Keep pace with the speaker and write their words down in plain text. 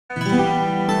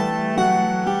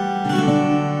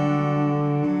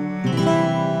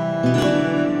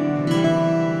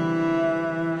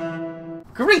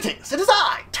Greetings! It is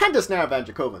I, Tandis Naravan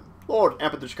Dracovin, Lord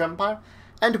Emperor of the Dracovin Empire,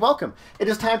 and welcome. It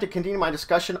is time to continue my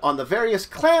discussion on the various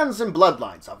clans and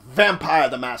bloodlines of Vampire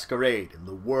the Masquerade in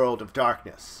the World of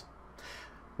Darkness.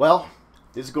 Well,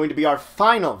 this is going to be our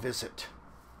final visit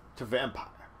to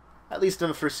Vampire, at least in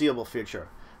the foreseeable future.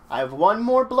 I have one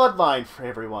more bloodline for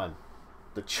everyone,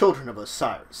 the Children of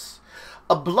Osiris.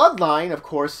 A bloodline, of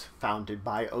course, founded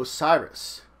by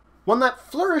Osiris. One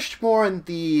that flourished more in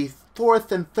the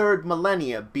 4th and 3rd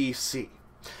millennia BC.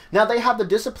 Now they have the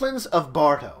disciplines of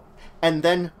Bardo, and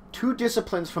then 2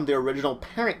 disciplines from the original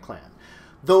parent clan,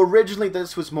 though originally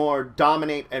this was more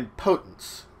dominate and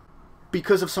potence,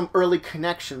 because of some early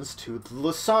connections to the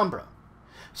La Sombra.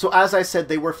 So as I said,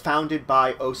 they were founded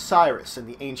by Osiris in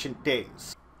the ancient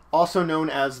days, also known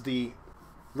as the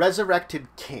Resurrected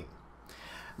King.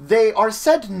 They are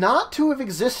said not to have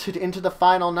existed into the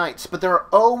final nights, but there are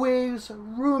always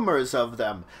rumors of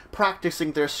them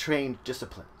practicing their strange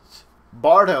disciplines.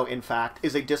 Bardo, in fact,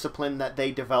 is a discipline that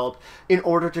they developed in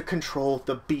order to control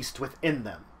the beast within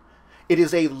them. It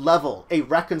is a level, a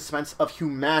recompense of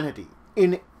humanity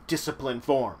in discipline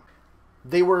form.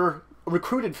 They were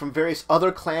recruited from various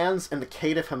other clans and the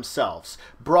Caitiff themselves,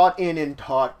 brought in and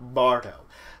taught Bardo.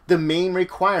 The main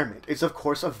requirement is, of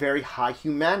course, a very high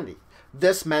humanity.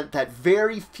 This meant that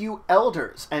very few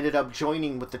elders ended up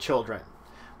joining with the children.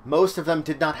 Most of them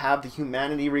did not have the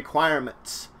humanity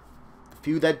requirements. The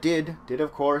few that did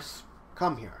of course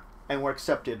come here and were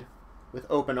accepted with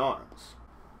open arms.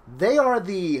 They are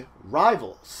the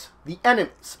rivals, the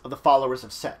enemies of the followers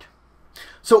of Set.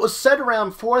 So it was said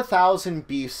around 4000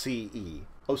 BCE,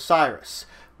 Osiris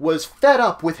was fed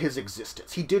up with his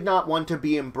existence. He did not want to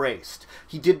be embraced.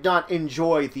 He did not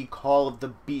enjoy the call of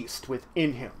the beast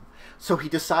within him. So he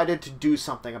decided to do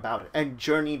something about it and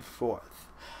journeyed forth.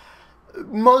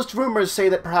 Most rumors say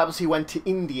that perhaps he went to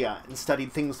India and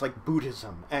studied things like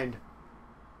Buddhism and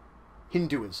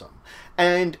Hinduism.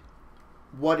 And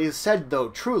what is said, though,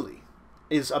 truly,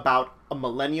 is about a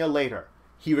millennia later,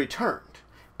 he returned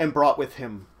and brought with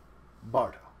him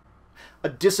Bardo, a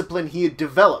discipline he had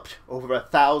developed over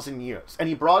 1,000 years. And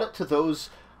he brought it to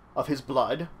those of his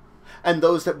blood and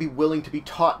those that be willing to be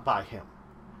taught by him.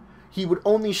 He would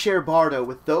only share Bardo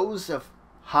with those of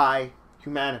high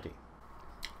humanity.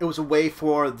 It was a way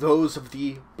for those of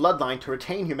the bloodline to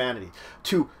retain humanity,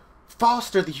 to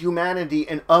foster the humanity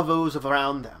and of those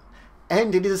around them.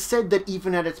 And it is said that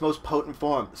even at its most potent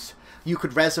forms, you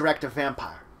could resurrect a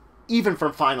vampire, even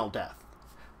from final death.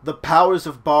 The powers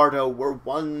of Bardo were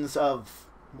ones of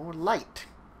more light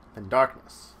than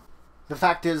darkness. The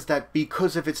fact is that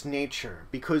because of its nature,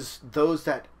 because those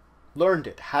that learned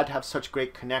it had to have such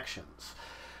great connections,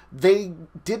 they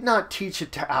did not teach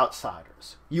it to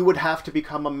outsiders. You would have to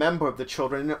become a member of the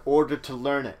children in order to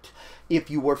learn it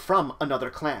if you were from another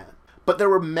clan. But there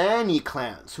were many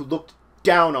clans who looked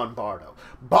down on Bardo.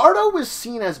 Bardo was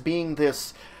seen as being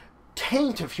this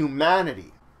taint of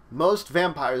humanity. Most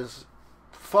vampires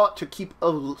fought to keep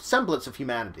a semblance of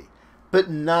humanity, but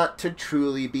not to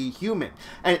truly be human.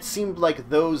 And it seemed like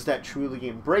those that truly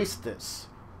embraced this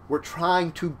were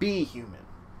trying to be human.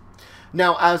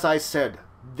 Now, as I said,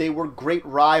 they were great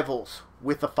rivals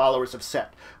with the followers of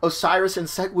Set. Osiris and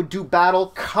Set would do battle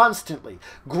constantly.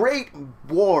 Great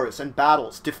wars and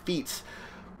battles, defeats.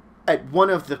 At one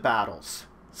of the battles,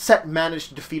 Set managed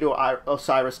to defeat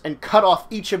Osiris and cut off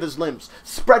each of his limbs,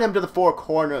 spread him to the 4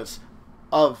 corners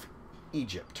of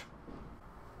Egypt.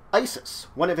 Isis,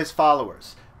 one of his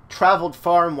followers, traveled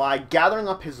far and wide, gathering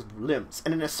up his limbs,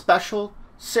 and in a special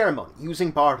ceremony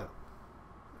using Bardo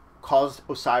caused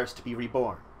Osiris to be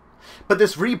reborn. But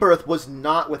this rebirth was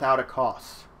not without a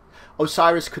cost.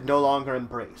 Osiris could no longer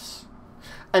embrace.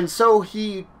 And so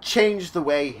he changed the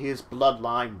way his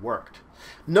bloodline worked.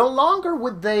 No longer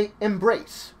would they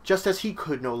embrace, just as he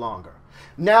could no longer.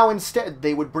 Now instead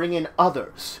they would bring in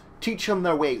others, teach them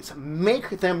their ways,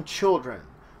 make them children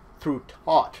through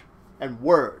taught and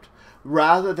word,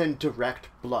 rather than direct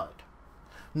blood.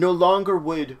 No longer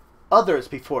would others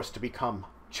be forced to become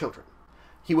children.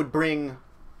 He would bring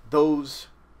those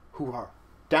who are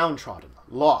downtrodden,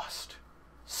 lost,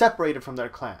 separated from their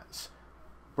clans,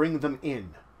 bring them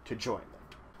in to join them.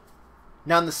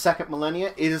 Now in the 2nd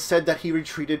millennia, it is said that he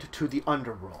retreated to the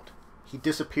underworld. He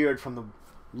disappeared from the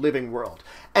living world.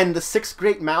 And the 6th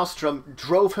Great Maelstrom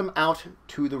drove him out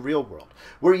to the real world,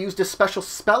 where he used a special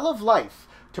spell of life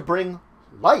to bring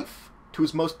life to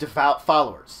his most devout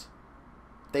followers.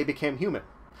 They became human.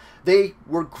 They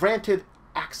were granted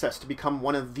access to become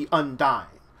one of the undying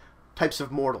types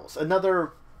of mortals,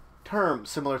 another term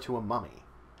similar to a mummy.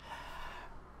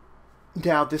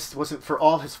 Now, this wasn't for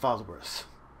all his followers.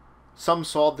 Some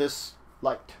saw this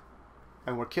light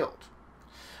and were killed.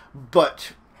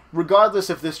 But regardless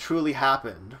if this truly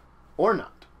happened or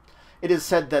not, it is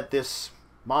said that this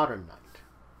modern night,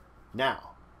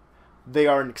 now, they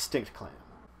are an extinct clan.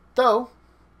 Though,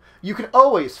 you can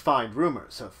always find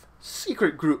rumors of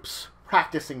secret groups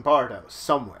practicing Bardo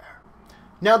somewhere.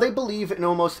 Now, they believe in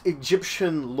almost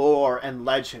Egyptian lore and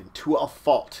legend to a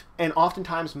fault, and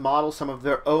oftentimes model some of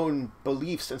their own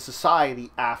beliefs in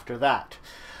society after that.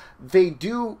 They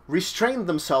do restrain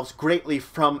themselves greatly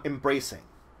from embracing.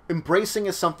 Embracing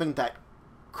is something that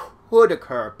could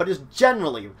occur, but is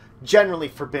generally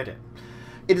forbidden.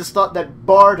 It is thought that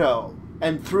Bardo,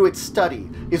 and through its study,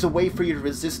 is a way for you to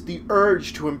resist the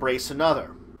urge to embrace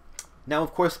another. Now,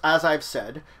 of course, as I've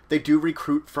said, they do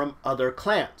recruit from other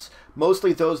clans,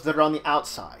 mostly those that are on the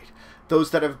outside,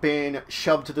 those that have been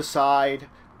shoved to the side.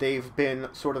 They've been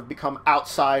sort of become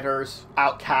outsiders,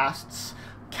 outcasts.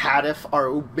 Catif are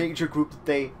a major group that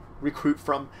they recruit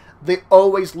from. They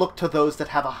always look to those that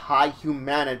have a high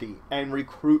humanity and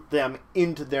recruit them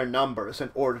into their numbers in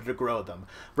order to grow them,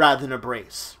 rather than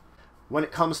embrace. When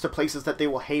it comes to places that they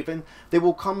will haven, they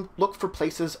will come look for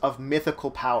places of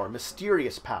mythical power,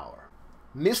 mysterious power.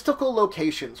 Mystical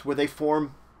locations where they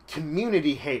form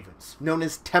community havens, known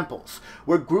as temples,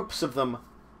 where groups of them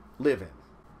live in.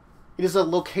 It is a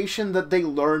location that they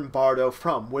learn Bardo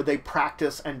from, where they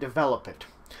practice and develop it.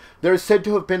 There is said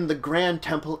to have been the Grand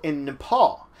Temple in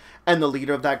Nepal, and the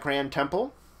leader of that Grand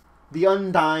Temple, the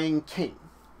Undying King.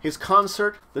 His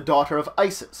consort, the daughter of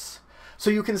Isis. So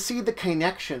you can see the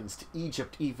connections to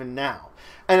Egypt even now.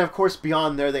 And of course,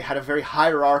 beyond there, they had a very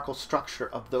hierarchical structure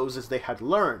of those as they had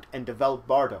learned and developed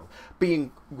Bardo,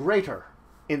 being greater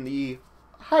in the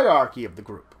hierarchy of the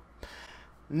group.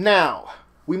 Now,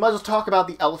 we must talk about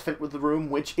the elephant with the room,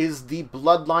 which is the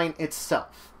bloodline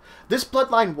itself. This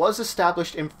bloodline was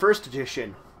established in 1st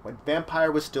edition, when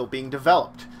Vampire was still being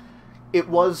developed. It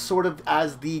was sort of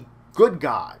as the good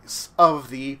guys of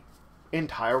the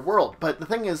entire world. But the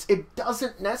thing is, it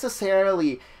doesn't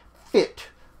necessarily fit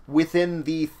within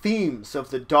the themes of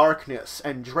the darkness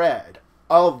and dread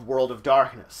of World of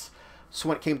Darkness. So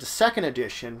when it came to 2nd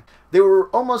edition, they were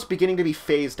almost beginning to be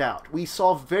phased out. We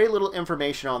saw very little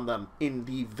information on them in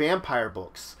the Vampire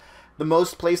books. The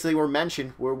most places they were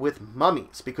mentioned were with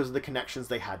mummies, because of the connections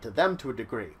they had to them to a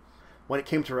degree. When it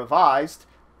came to Revised,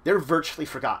 they're virtually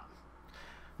forgotten.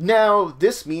 Now,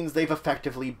 this means they've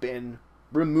effectively been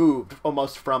removed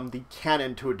almost from the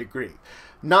canon to a degree.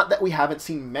 Not that we haven't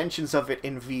seen mentions of it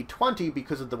in V20,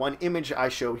 because of the one image I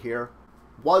showed here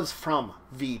was from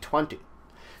V20.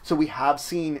 So we have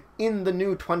seen in the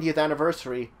new 20th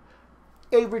anniversary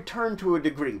a return to a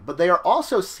degree, but they are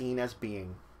also seen as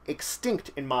being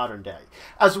extinct in modern day,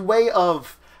 as a way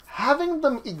of having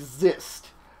them exist,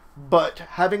 but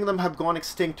having them have gone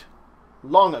extinct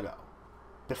long ago,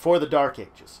 before the Dark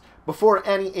Ages, before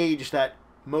any age that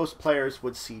most players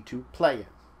would see to play in.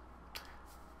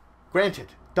 Granted,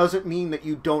 doesn't mean that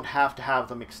you don't have to have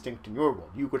them extinct in your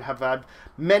world. You could have had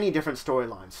many different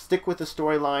storylines. Stick with the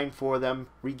storyline for them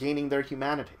regaining their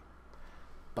humanity.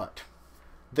 But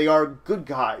they are good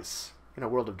guys in a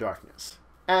world of darkness.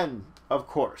 And, of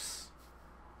course,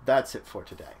 that's it for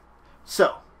today.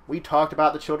 So, we talked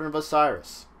about the Children of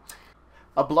Osiris.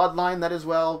 A bloodline that is,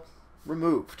 well,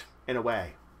 removed, in a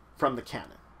way, from the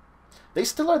canon. They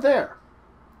still are there,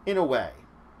 in a way.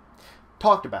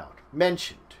 Talked about,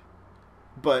 mentioned,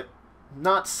 but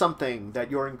not something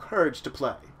that you're encouraged to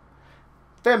play.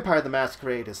 Vampire the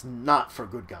Masquerade is not for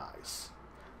good guys.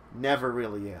 Never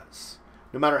really is.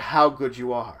 No matter how good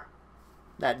you are.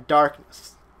 That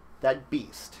darkness, that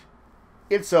beast,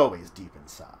 it's always deep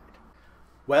inside.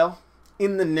 Well,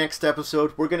 in the next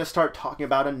episode, we're going to start talking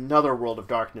about another World of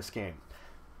Darkness game.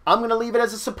 I'm going to leave it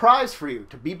as a surprise for you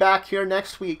to be back here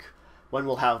next week, when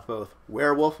we'll have both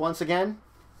Werewolf once again,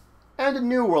 and a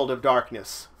new World of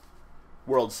Darkness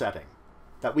world setting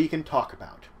that we can talk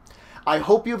about. I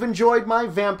hope you've enjoyed my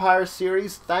Vampire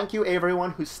series. Thank you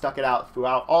everyone who stuck it out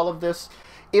throughout all of this.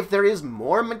 If there is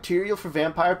more material for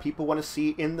Vampire people want to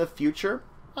see in the future,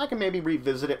 I can maybe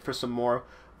revisit it for some more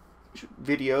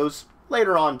videos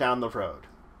later on down the road.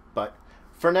 But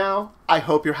for now, I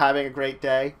hope you're having a great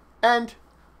day, and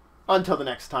until the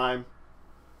next time,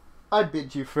 I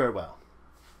bid you farewell.